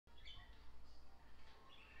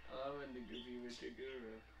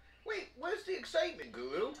Guru. Wait, where's the excitement,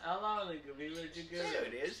 Guru? Allow the Guru. There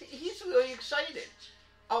it is. He's really excited.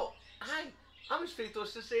 Oh, hi. I'm his faithful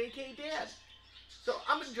sister, a.k.a. Dad. So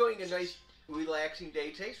I'm enjoying a nice, relaxing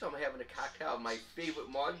day today, so I'm having a cocktail of my favorite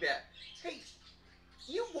mug that, hey,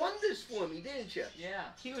 you won this for me, didn't you? Yeah.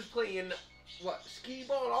 He was playing, what, skee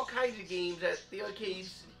ball and all kinds of games at the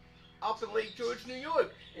arcades up in Lake George, New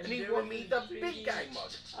York. And he won me the big guy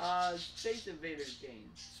mug. Space Invaders game.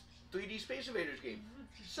 3D Space Invaders game.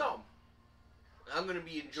 So, I'm going to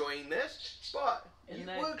be enjoying this, but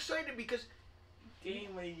we're excited because...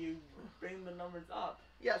 Game where you bring the numbers up.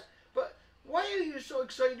 Yes, but why are you so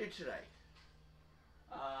excited today?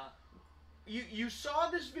 You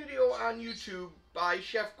saw this video on YouTube by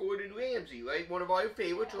Chef Gordon Ramsay, right? One of our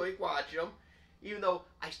favorites, like watching him. Even though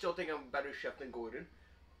I still think I'm a better chef than Gordon.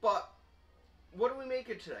 But, what are we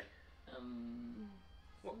making today? Some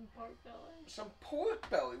pork belly. Some pork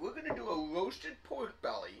belly. We're going to do a roasted pork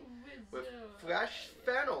belly with fresh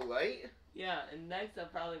fennel, right? Yeah, and next I'll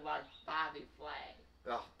probably watch Bobby Flay.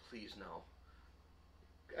 Oh, please no.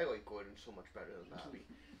 I like Gordon so much better than Bobby.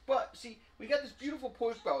 But, see, we got this beautiful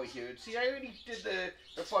pork belly here. See, I already did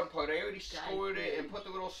the fun part. I already scored it and put the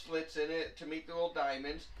little slits in it to make the little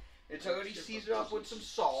diamonds. It's already seasoned up with some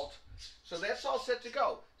salt. So that's all set to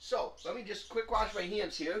go. So, let me just quick wash my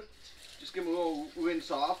hands here. Just give them a little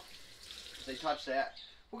rinse off. If they touch that.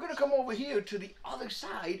 We're going to come over here to the other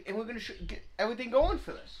side and we're going to get everything going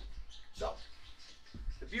for this. So,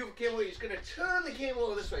 the beautiful camera is going to turn the camera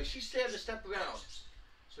over this way. She's standing to step around.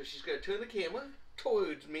 So she's going to turn the camera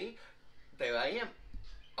towards me. There I am.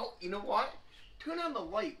 Oh, you know what? Turn on the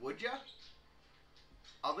light, would ya?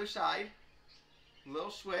 Other side.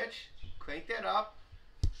 Little switch. Crank that up.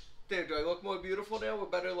 There, do I look more beautiful now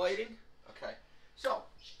with better lighting? Okay. So,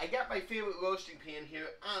 I got my favorite roasting pan here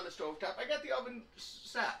on the stovetop. I got the oven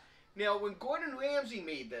set. Now, when Gordon Ramsay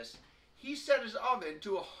made this, he set his oven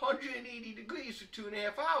to 180 degrees for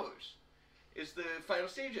 2.5 hours. Is the final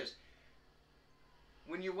stages.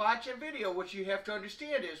 When you watch a video, what you have to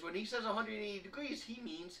understand is when he says 180 degrees, he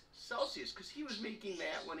means Celsius, because he was making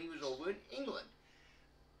that when he was over in England.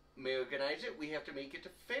 Americanize it, we have to make it to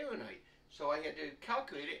Fahrenheit. So I had to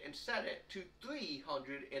calculate it and set it to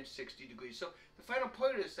 360 degrees. So the final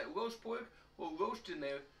part is that roast pork will roast in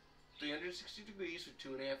there 360 degrees for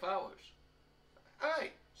 2.5 hours.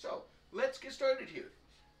 Alright, so let's get started here.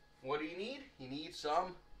 What do you need? You need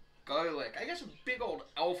some garlic. I got some big old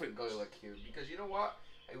elephant garlic here because you know what?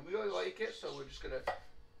 I really like it, so we're just going to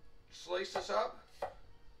slice this up.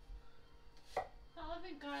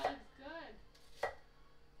 Elephant garlic's good.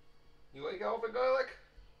 You like elephant garlic?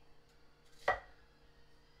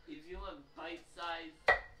 If you want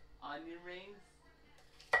bite-sized onion rings,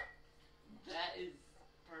 that is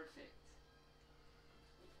perfect.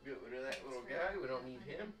 Get rid of that little guy. We don't need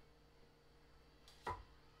him.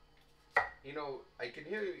 You know, I can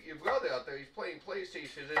hear your brother out there. He's playing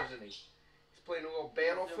PlayStation, isn't he? He's playing a little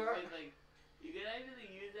Battlefront. Like, you can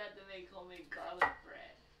actually use that to make homemade garlic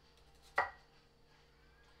bread.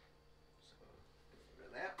 So, get rid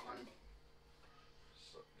of that one.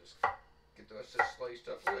 So, just get the rest of this sliced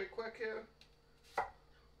up really quick here.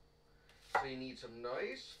 So you need some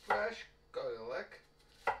nice, fresh garlic.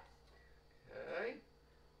 Okay.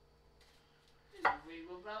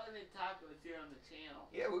 We'll probably make tacos here on the channel.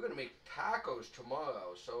 Yeah, we're going to make tacos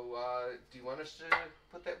tomorrow. So, do you want us to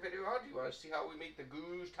put that video out? Do you want to see how we make the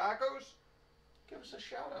Guru's tacos? Give us a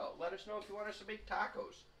shout out. Let us know if you want us to make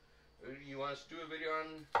tacos. Or do you want us to do a video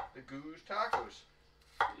on the Guru's tacos?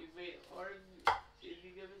 Or if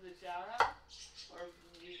you give us a shout out, or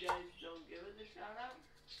if you guys don't give us a shout out,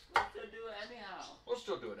 we'll still do it anyhow. We'll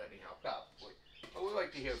still do it anyhow, probably. But we'd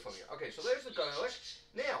like to hear from you. Okay, so there's the garlic.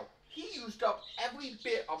 Now, he used up every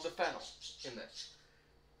bit of the fennel in this.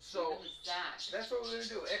 So, that's what we're going to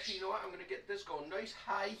do. Actually, you know what? I'm going to get this going nice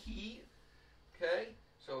high heat. Okay?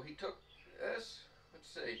 So, he took this. Let's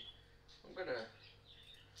see. I'm going to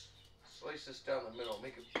slice this down the middle.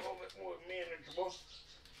 Make it a little bit more manageable.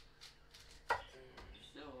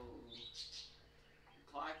 So,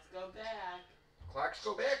 clocks go back. Clocks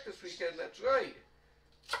go back this weekend. That's right.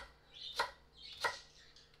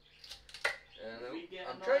 And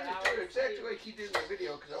I'm trying to do it exactly like he did in the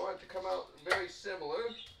video because I want it to come out very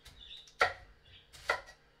similar.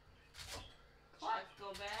 Clocks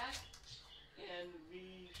go back, and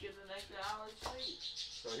we give an extra hour's sleep.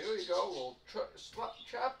 So here we go. We'll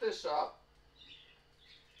chop this up.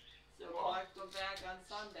 So clocks go back on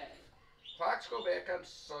Sunday. Clocks go back on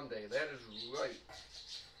Sunday. That is right.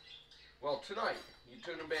 Well, tonight. You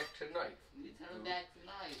turn them back tonight. You turn them back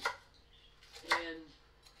tonight. And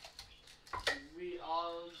we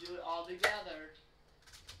all do it all together.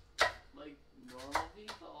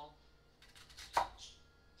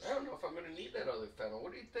 other fennel. What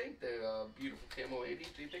do you think, the beautiful camo lady?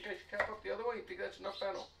 Do you think I should cap up the other one? You think that's enough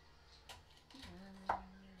fennel?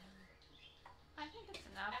 I think it's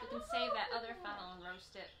enough. We can save that other fennel and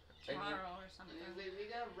roast it tomorrow or something. We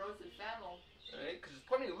got roasted fennel. Alright, because there's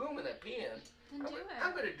plenty of room in that pan. Then do it.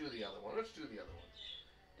 I'm going to do the other one. Let's do the other one.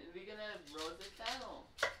 And we're gonna have roasted fennel.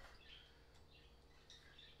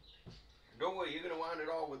 Don't worry, you're going to want it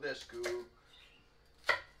all with this, Guru.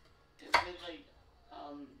 It's like,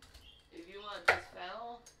 if you want this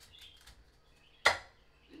fennel,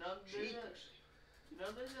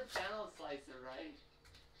 there's a fennel slicer, right?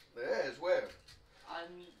 There is, where? On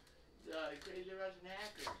the Crazy Russian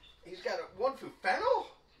Hacker. He's got one for fennel?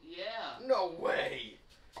 Yeah. No way.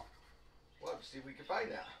 We'll have to see if we can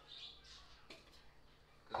find that.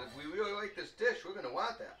 Because if we really like this dish, we're going to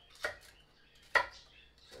want that.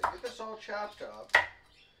 So get this all chopped up.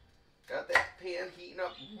 Got that pan heating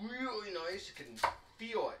up really nice. You can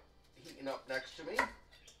feel it heating up next to me.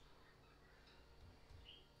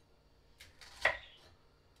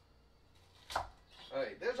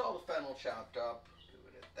 Alright, there's all the fennel chopped up. Give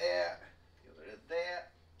it at that. Give it at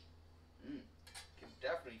that. Can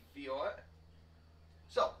definitely feel it.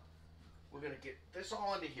 So, we're going to get this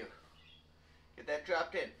all into here. Get that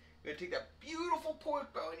dropped in. You're going to take that beautiful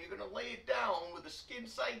pork belly and you're going to lay it down with the skin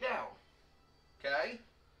side down. Okay?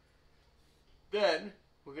 Then,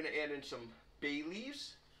 we're going to add in some bay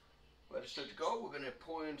leaves. Let it start to go. We're going to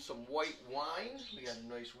pour in some white wine. We got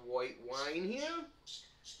a nice white wine here.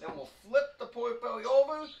 Then we'll flip the pork belly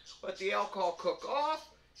over, let the alcohol cook off.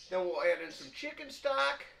 Then we'll add in some chicken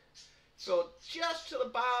stock. So just to the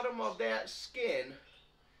bottom of that skin,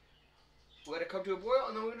 let it come to a boil,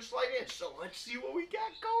 and then we're going to slide in. So let's see what we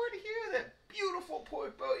got going here. That beautiful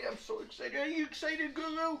pork belly. I'm so excited. Are you excited,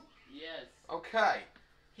 Guru? Yes. Okay.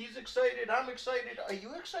 He's excited. I'm excited. Are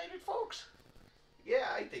you excited, folks? Yeah,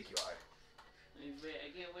 I think you are.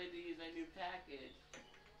 I can't wait to use my new package.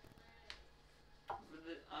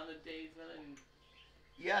 On the days when I'm...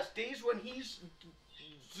 Yes, days when he's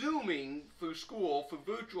Zooming for school, for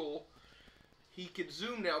virtual, he can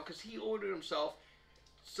Zoom now because he ordered himself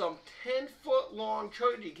some 10-foot long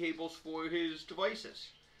charging cables for his devices.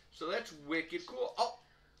 So that's wicked cool. Oh,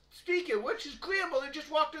 speaking of which, his grandmother just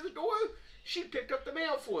walked through the door. She picked up the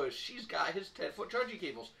mail for us. She's got his 10-foot charging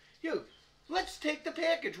cables. Here, let's take the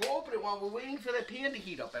package. We'll open it while we're waiting for that pan to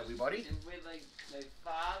heat up, everybody. And with, like, my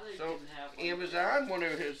father So, can have one. Amazon, one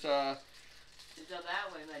of his, So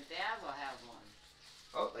that way my dad will have one.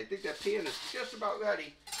 Oh, I think that pan is just about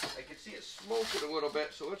ready. I can see it smoking a little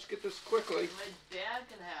bit, so let's get this quickly. And my dad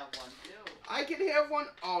can have one, too. I can have one.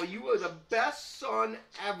 Oh, you are the best son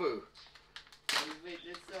ever. Wait,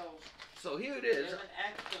 So here it there's is. an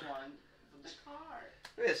extra one for the car.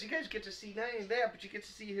 Yes, you guys get to see not only that, but you get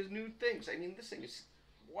to see his new things. I mean, this thing is,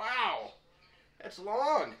 wow, that's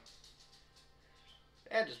long.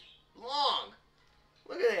 That is long.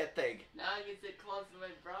 Look at that thing. Now I can sit close to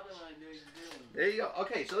my brother when I do his Zoom. There you go.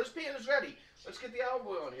 Okay, so this pan is ready. Let's get the olive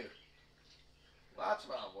oil in here. Lots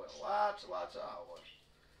of olive oil. Lots of olive oil.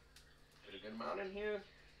 Put a good amount in here.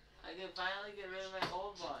 I can finally get rid of my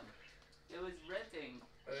old one. It was ripping.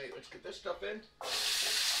 All right, let's get this stuff in. You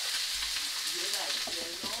hear that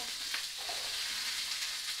sizzle?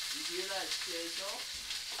 You hear that sizzle?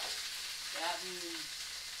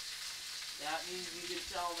 That means you can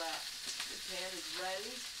tell that the pan is ready.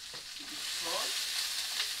 You can cook.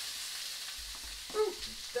 Ooh,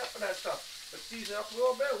 step of that stuff. Let's season up a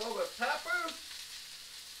little bit of pepper.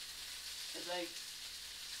 It's like,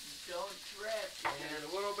 don't trip. And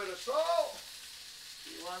a little bit of salt.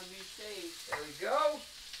 You want to be safe. There we go.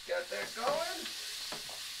 Got that going.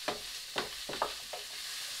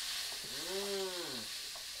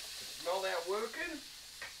 Smell that working?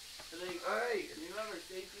 Like, Alright. remember,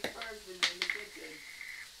 safety first when you're in the kitchen.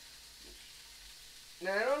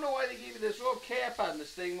 Now, I don't know why they gave you this little cap on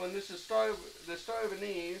this thing when this is the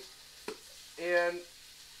Starvanese. And,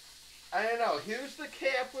 I don't know, here's the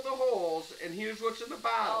cap with the holes, and here's what's in the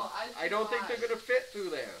bottom. Oh, I don't think they're going to fit through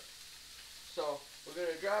there. So, we're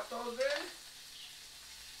going to drop those in.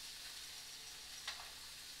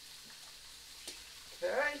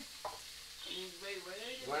 Okay. Wait,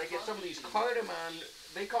 You want to get some of these cardamom,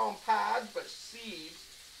 they call them pods, but seeds.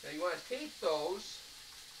 Now you want to take those,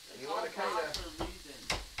 and you want to kind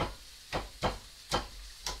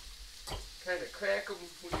of crack them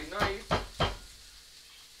with your knife.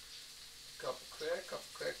 Couple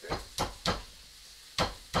crack there.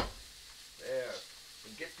 There.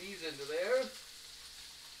 And get these into there.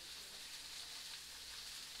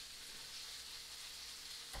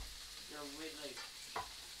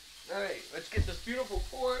 Alright, let's get this beautiful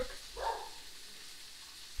pork.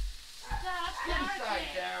 Dad, inside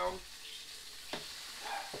down.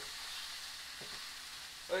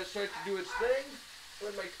 Let it start to do its thing.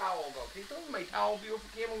 Where'd my towel go? Can you throw me my towel, beautiful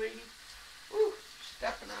camel lady? Woo,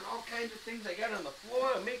 stepping on all kinds of things I got on the floor.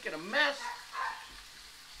 I'm making a mess.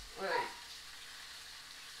 All right.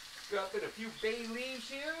 Drop in a few bay leaves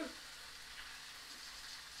here.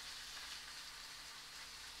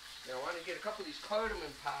 Now I want to get a couple of these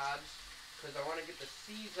cardamom pods because I want to get the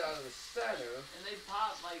seeds out of the center. And they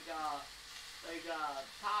pop like pop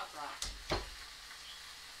rock.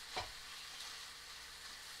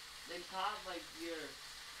 They pop like you're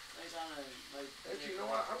like on a Actually, you know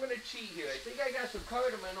what? I'm gonna cheat here. I think I got some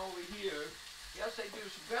cardamom over here. Yes, I do.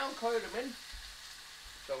 Some ground cardamom.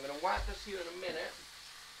 So I'm gonna want this here in a minute.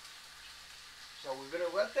 So we're gonna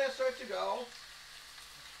let that start to go.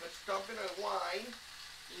 Let's dump in our wine.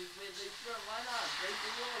 Why not? Break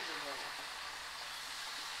the rules a little.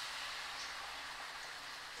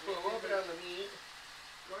 Put a little bit on the meat.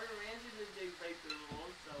 Gordon Ramsay didn't break the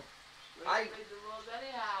rules, so we're I gonna break the rules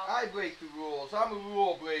anyhow. I break the rules. I'm a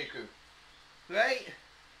rule breaker. Right?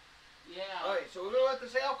 Yeah. Alright, so we're gonna let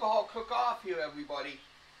this alcohol cook off here, everybody.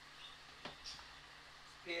 This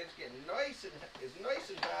pan's getting nice and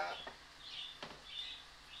hot.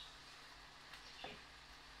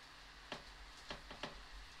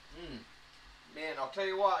 Man, I'll tell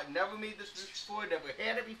you what, I've never made this dish before, never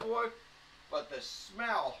had it before, but the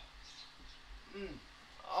smell,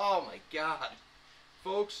 oh my God.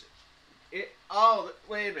 Folks, oh,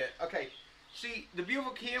 wait a minute, okay. See, the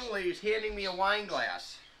beautiful camel lady is handing me a wine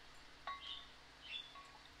glass.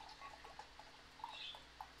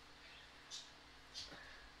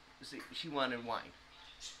 See, she wanted wine.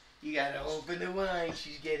 You gotta open the wine,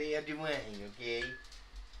 she's gotta have the wine, okay?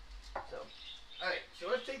 So, alright, so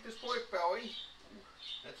let's take this pork belly.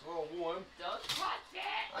 That's a little warm. Don't touch it!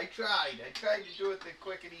 I tried to do it the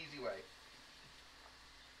quick and easy way.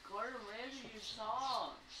 Gordon Ramsay, you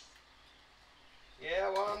songs.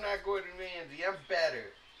 Yeah, well, I'm not Gordon Ramsay, I'm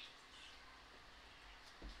better.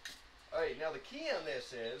 Alright, now the key on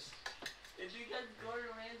this is... It's because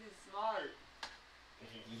Gordon Ramsay's smart.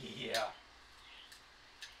 Yeah.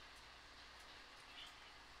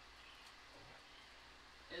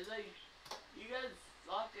 It's like, you gotta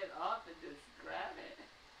suck it up and just grab it.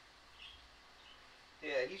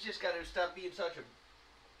 Yeah, he's just got to stop being such a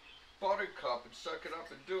buttercup and suck it up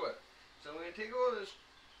and do it. So we're going to take all this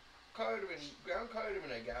cardamom, ground cardamom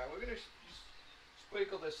I got. We're going to just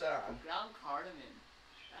sprinkle this on. Ground cardamom.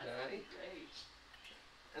 That's Okay. great.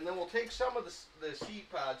 And then we'll take some of the seed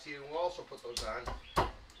pods here and we'll also put those on.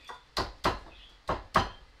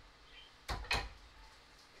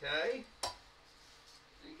 Okay.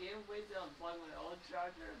 I can't wait to unplug my old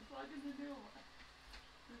charger and plug in the new one.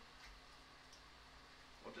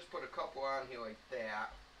 We'll just put a couple on here like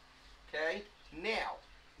that. Okay. Now,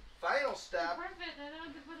 final step. Perfect. I don't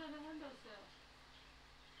have to put it on the windowsill.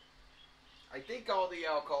 I think all the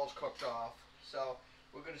alcohol's cooked off. So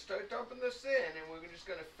we're going to start dumping this in and we're just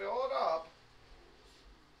going to fill it up.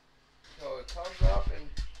 So it comes up and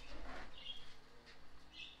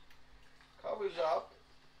covers up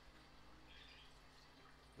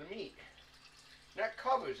the meat. That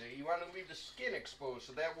covers it. You want to leave the skin exposed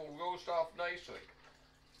so that will roast off nicely.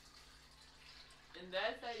 And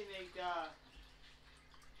that's how you make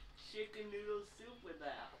chicken noodle soup with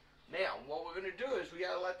that. Now, what we're going to do is we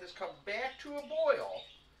got to let this come back to a boil.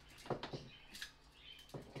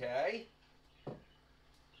 Okay?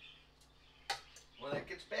 When it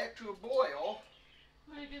gets back to a boil,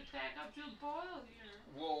 When it gets back up to a boil here.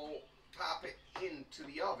 we'll pop it into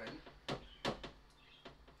the oven.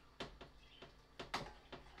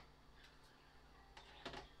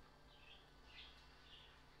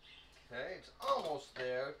 Okay, it's almost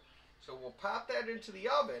there. So we'll pop that into the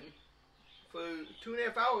oven for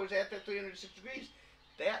 2.5 hours at that 306 degrees.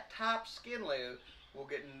 That top skin layer will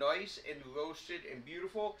get nice and roasted and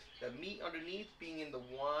beautiful. The meat underneath, being in the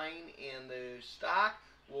wine and the stock,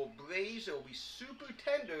 will blaze. It will be super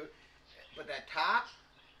tender. But that top,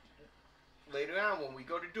 later on when we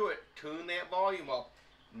go to do it, tune that volume up.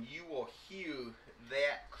 And you will hear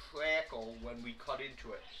that crackle when we cut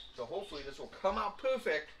into it. So hopefully this will come out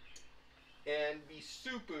perfect and be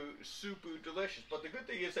super, super delicious. But the good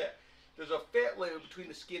thing is that there's a fat layer between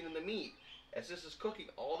the skin and the meat. As this is cooking,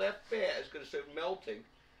 all that fat is going to start melting.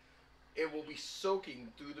 It will be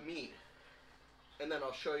soaking through the meat. And then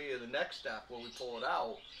I'll show you the next step when we pull it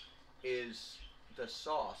out is the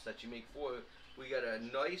sauce that you make for it. We got a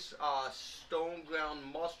nice stone ground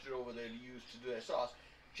mustard over there to use to do that sauce.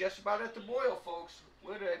 Just about at the boil, folks.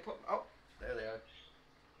 Where did I put them? Oh, there they are.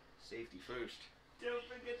 Safety first. Don't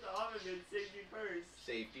forget the oven and safety first.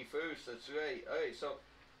 Safety first, that's right. Alright, so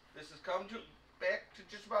this has come back to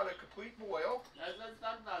just about a complete boil. That's what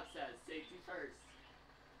SpongeBob says. Safety first.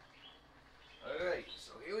 Alright,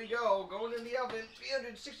 so here we go. Going in the oven,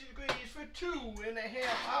 360 degrees for 2.5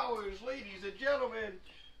 hours, ladies and gentlemen.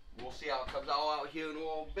 We'll see how it comes out here in a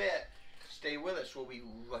little bit. Stay with us. We'll be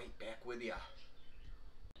right back with you.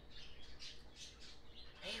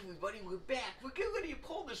 Hey everybody, we're back. We're getting ready to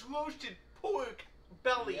pull this roasted pork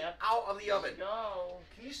belly out of the oven. Go.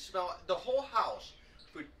 Can you smell it? The whole house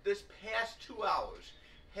for this past 2 hours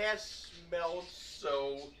has smelled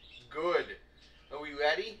so good. Are we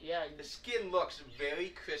ready? Yeah. The skin looks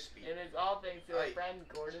very crispy. And it's all thanks to our friend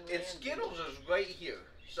Gordon Ramsey. And Skittles is right here.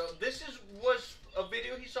 So this was a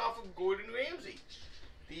video he saw from Gordon Ramsay,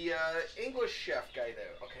 the English chef guy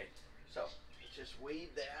there. Okay, so let's just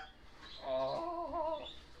wave that. Oh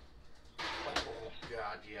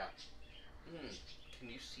God, yeah. Can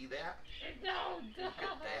you see that? No. Look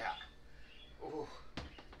at that. Oh,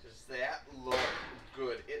 does that look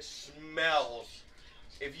good? It smells.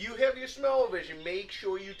 If you have your smell-o-vision, make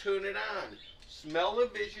sure you turn it on.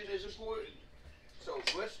 Smell-o-vision is important. So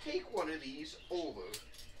let's take one of these over,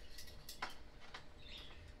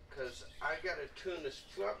 because I gotta turn this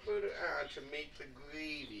front burner on to make the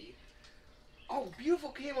gravy. Oh,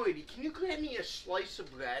 beautiful camera lady, can you grab me a slice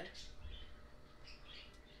of bread?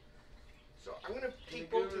 So I'm gonna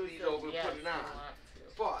take both of these over and put it on.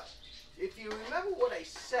 But if you remember what I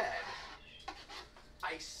said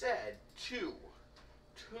to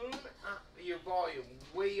turn up your volume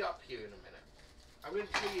way up here in a minute. I'm going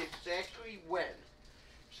to tell you exactly when,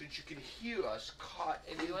 so that you can hear us cut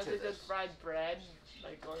into this. You want to just fried bread,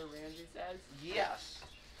 like Gordon Ramsay says? Yes.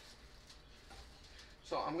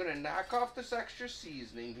 So I'm going to knock off this extra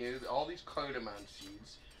seasoning here, all these cardamom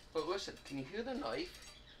seeds. But listen, can you hear the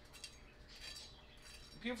knife?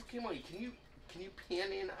 Beautiful Kimberly, can you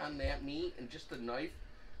pan in on that meat and just the knife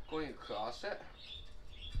going across it?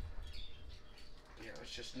 Yeah,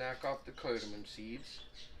 let's just knock off the cardamom seeds.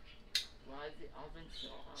 Why is the oven so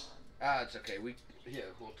on? Ah, it's okay. We'll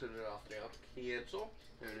turn it off now. Cancel.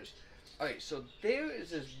 There it is. Alright, so there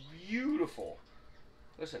is this beautiful.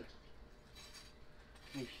 Listen.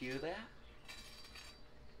 Can you hear that?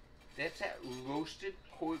 That's that roasted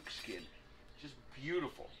pork skin. Just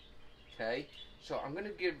beautiful. Okay? So I'm going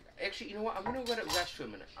to give. Actually, you know what? I'm going to let it rest for a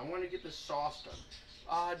minute. I want to get the sauce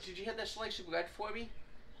done. Did you have that slice of bread for me?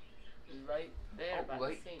 Right there. Oh,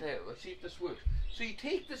 right there. Let's see if this works. So you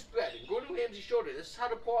take this bread, and Gordon Ramsay showed it. This is how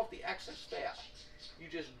to pull off the excess fat. You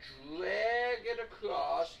just drag it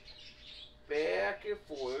across, back and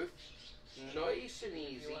forth, nice and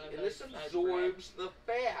easy, and this absorbs the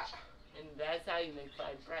fat. And that's how you make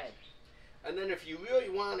fried bread. And then if you really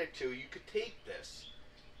wanted to, you could take this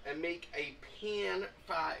and make a pan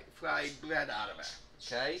fried bread out of it.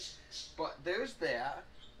 Okay? But there's that.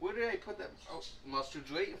 Where did I put that? Oh, mustard's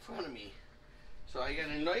right in front of me. So I got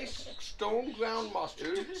a nice stone ground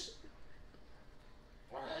mustard.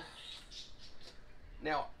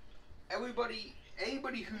 Now, anybody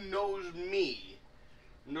who knows me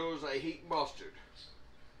knows I hate mustard.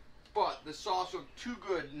 But the sauce looked too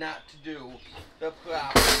good not to do the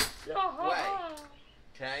proper way.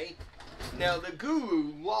 Okay? Now, the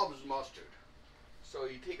guru loves mustard. So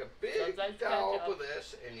you take a big dollop of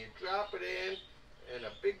this and you drop it in. And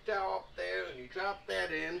a big dollop there, and you drop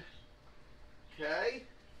that in. Okay?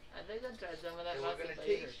 I think I'll try some of that mustard. And we're going to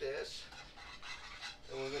take this,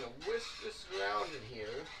 and we're going to whisk this around in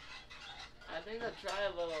here. I think I'll try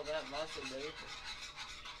a little of that mustard later.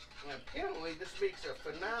 And apparently, this makes a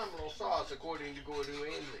phenomenal sauce, according to Gordon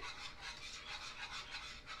Ramsay.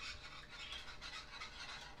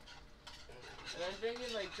 And I'm thinking,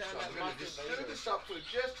 like, trying that mustard later. I'm going to stir this up for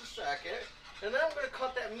just a second. And then I'm going to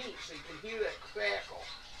cut that meat so you can hear that crackle.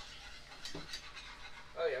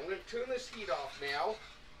 Oh yeah, I'm going to turn this heat off now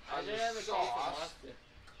on the sauce. Let's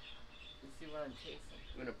see what I'm tasting.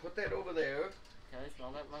 I'm going to put that over there. Can I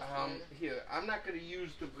smell that mustard? Here, I'm not going to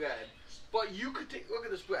use the bread. But you could take, look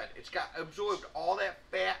at this bread. It's got absorbed all that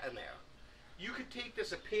fat in there. You could take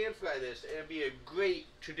this and pan fry this and it'd be a great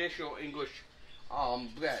traditional English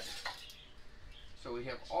bread. So we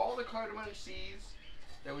have all the cardamom seeds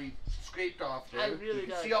that we scraped off there. You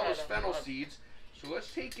can see all those fennel seeds. So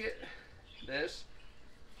let's take this.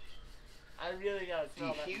 I really gotta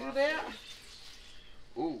smell that. Do you hear that?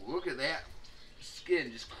 Ooh, look at that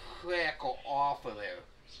skin just crackle off of there.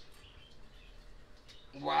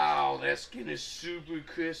 Wow, that skin is super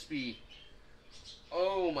crispy.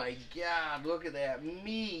 Oh my God, look at that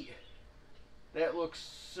meat. That looks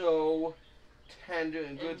so tender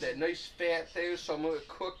and good. That nice fat there, some of it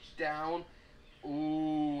cooked down.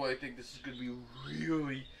 Ooh, I think this is gonna be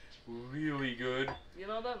really, really good. You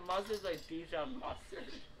know that mustard's like Dijon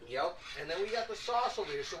mustard. Yep. And then we got the sauce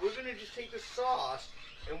over here. So we're gonna just take the sauce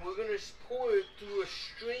and we're gonna pour it through a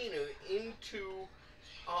strainer into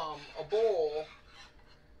a bowl,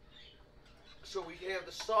 so we can have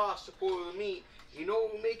the sauce to pour the meat. You know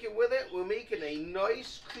what we're making with it? We're making a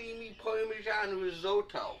nice, creamy Parmesan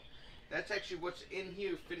risotto. That's actually what's in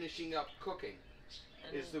here finishing up cooking,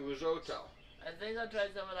 is the risotto. I think I'll try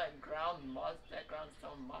some of that ground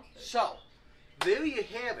stone mustard. So, there you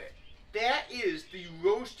have it. That is the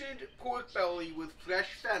roasted pork belly with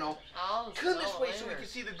fresh fennel. I'll Come this smell way it so we later. can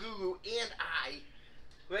see the guru and I.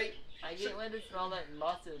 Right? I can't wait to smell that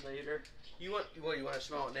mustard later. You want to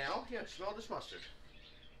smell it now? Yeah, smell this mustard.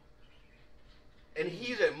 And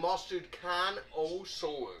he's a mustard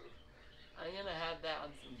connoisseur. I'm gonna have that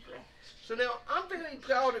on some bread. So now, I'm very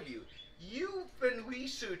proud of you. You've been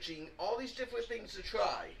researching all these different things to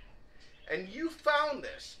try. And you found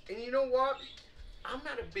this. And you know what? I'm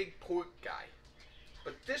not a big pork guy.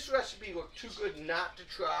 But this recipe looked too good not to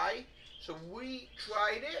try. So we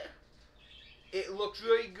tried it. It looks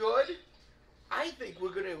really good. I think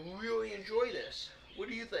we're going to really enjoy this. What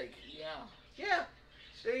do you think? Yeah. Yeah.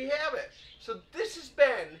 There you have it. So this has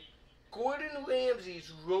been Gordon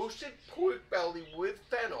Ramsay's roasted pork belly with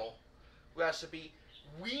fennel recipe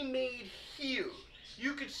we made here.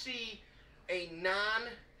 You could see a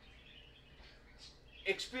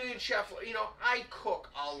non-experienced chef. You know, I cook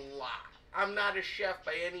a lot. I'm not a chef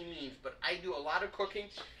by any means, but I do a lot of cooking.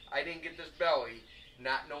 I didn't get this belly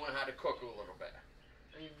not knowing how to cook a little bit.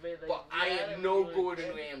 But I am no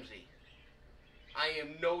Gordon Ramsay. I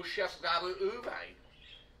am no Chef Robert Irvine.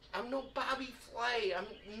 I'm no Bobby Flay. I'm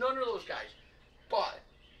none of those guys. But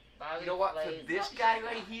you know what? For this guy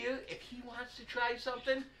right here, if he wants to try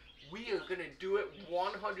something, we are going to do it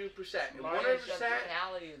 100%. And 100%,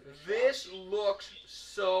 this looks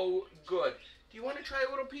so good. Do you want to try a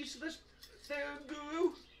little piece of this there,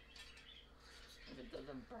 Guru? If it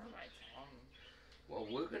doesn't burn my tongue. Well,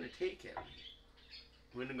 we're going to take it.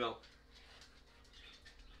 We're going to go.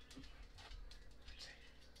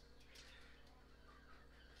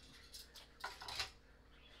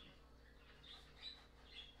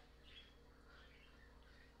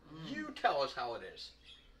 You tell us how it is.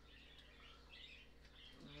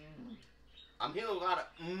 I'm hearing a lot of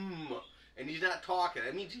and he's not talking.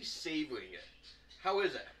 That means he's savoring it. How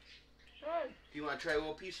is it? Good. Do you want to try a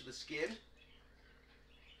little piece of the skin?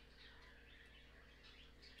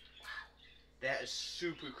 Wow. That is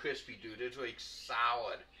super crispy, dude. It's like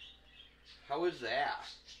solid. How is that?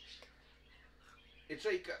 It's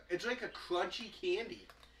like a crunchy candy.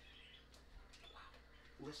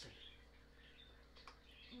 Wow. Listen.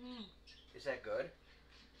 Is that good?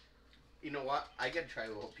 You know what? I gotta try a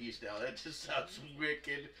little piece now. That just sounds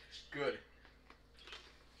wicked good.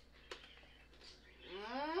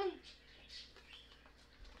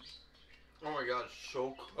 Oh my god, it's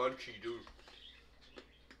so crunchy, dude.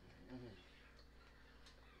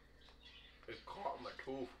 It caught my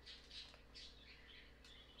tooth.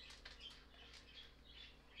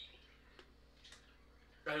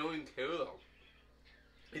 I don't even care though.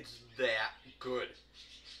 It's that good.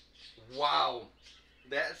 Wow.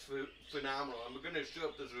 That's phenomenal. I'm going to stir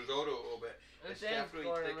up this risotto a little bit. It's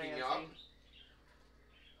definitely thickening up.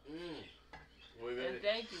 And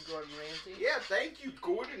thank you, Gordon Ramsay. Yeah, thank you,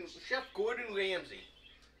 Chef Gordon Ramsay.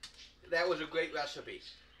 That was a great recipe.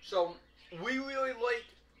 So, we really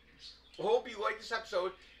hope you like this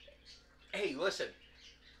episode. Hey, listen.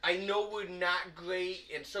 I know we're not great,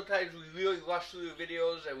 and sometimes we really rush through the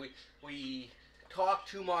videos, and we talk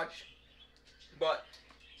too much. But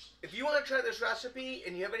if you want to try this recipe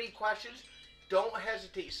and you have any questions, don't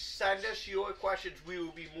hesitate. Send us your questions. We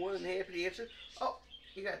will be more than happy to answer. Oh,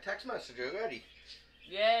 you got a text message already.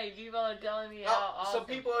 Yay, people are telling me how awesome. Some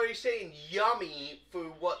people are already saying yummy for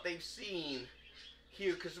what they've seen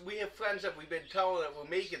here, because we have friends that we've been telling that we're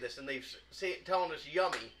making this, and they've telling us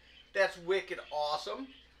yummy. That's wicked awesome.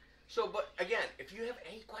 So, but again, if you have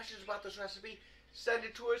any questions about this recipe, send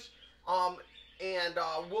it to us, and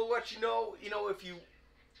we'll let you know. You know, if you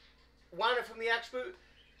want it from the expert,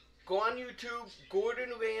 go on YouTube,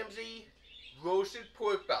 Gordon Ramsay roasted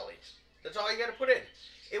pork belly. That's all you got to put in.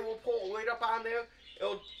 It will pull right up on there.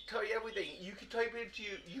 It'll tell you everything. You can type it into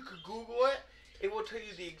you can Google it. It will tell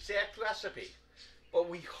you the exact recipe. But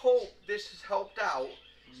we hope this has helped out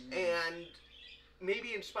and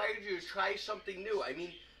maybe inspired you to try something new. I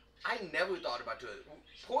mean, I never thought about doing it.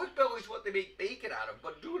 Pork belly is what they make bacon out of,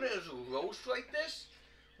 but doing it as a roast like this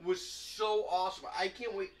was so awesome. I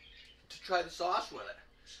can't wait to try the sauce with it.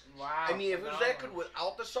 Wow. I mean, if it was that good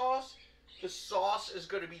without the sauce, The sauce is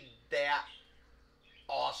going to be that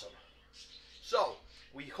awesome. So,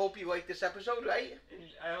 we hope you like this episode, right? And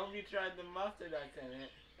I hope you tried the mustard that's in it.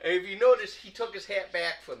 And if you notice, he took his hat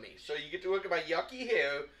back from me. So you get to look at my yucky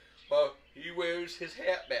hair while he wears his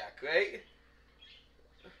hat back, right?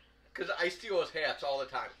 Because I steal his hats all the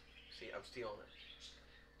time. See, I'm stealing it.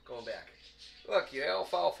 Going back. Look, you're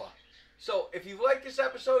alfalfa. So, if you like this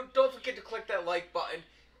episode, don't forget to click that like button.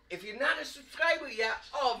 If you're not a subscriber yet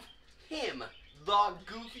of him, the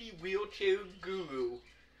Goofy Wheelchair Guru,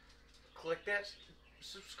 click that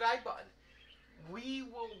subscribe button. We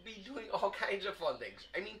will be doing all kinds of fun things.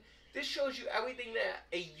 I mean, this shows you everything that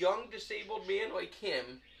a young disabled man like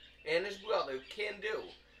him and his brother can do.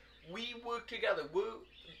 We work together. We're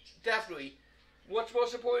definitely, what's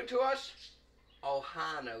most important to us?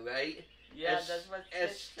 Ohana, right? Yeah, that's what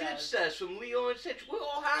Stitch says from Leo and Stitch. We're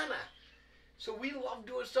Ohana. So we love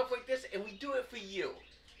doing stuff like this, and we do it for you.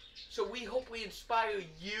 So we hope we inspire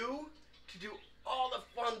you to do all the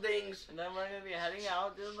fun things. And then we're going to be heading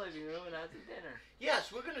out to the living room and have some dinner.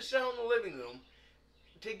 Yes, we're going to sit in the living room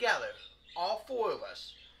together, all four of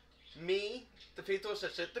us. Me, the faithful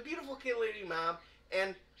sister, the beautiful kid lady mom,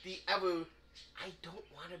 and the ever, I don't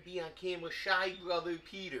want to be on camera, shy brother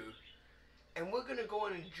Peter. And we're going to go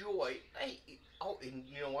and enjoy, hey, oh, and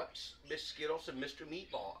you know what, Miss Skittles and Mr.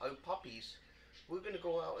 Meatball, our puppies, we're going to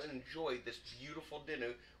go out and enjoy this beautiful dinner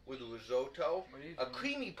with a risotto, a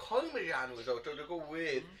creamy Parmesan risotto to go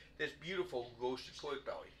with this beautiful roasted pork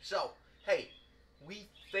belly. So, hey, we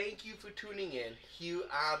thank you for tuning in here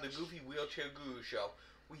on the Goofy Wheelchair Guru Show.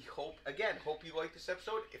 We hope you liked this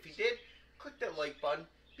episode. If you did, click that like button,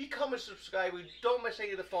 become a subscriber, don't miss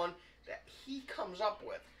any of the fun that he comes up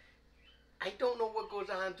with. I don't know what goes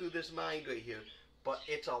on through this mind right here, but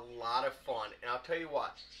it's a lot of fun. And I'll tell you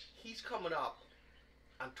what, he's coming up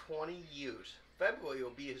on 20 years. February will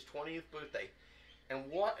be his 20th birthday. And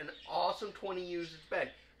what an awesome 20 years it's been.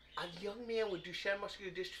 A young man with Duchenne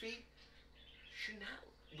muscular dystrophy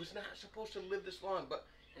was not supposed to live this long, but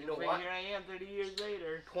you know what? Here I am 30 years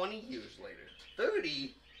later. 20 years later. 30?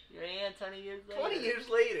 Here I am 20 years later. 20 years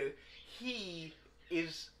later,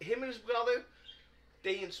 him and his brother,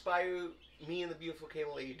 they inspire me and the beautiful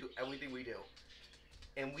camel lady to do everything we do.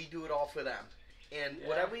 And we do it all for them. And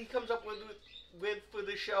whatever he comes up with for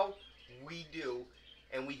the show, we do.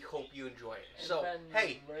 And we hope you enjoy it. And so,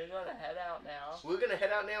 hey. We're going to head out now. We're going to head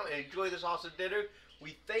out now and enjoy this awesome dinner.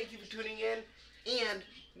 We thank you for tuning in. And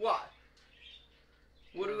what?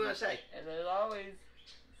 What are we going to say? And as always,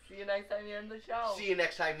 see you next time here on the show. See you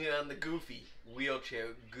next time here on the Goofy Wheelchair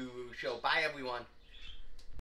Guru Show. Bye, everyone.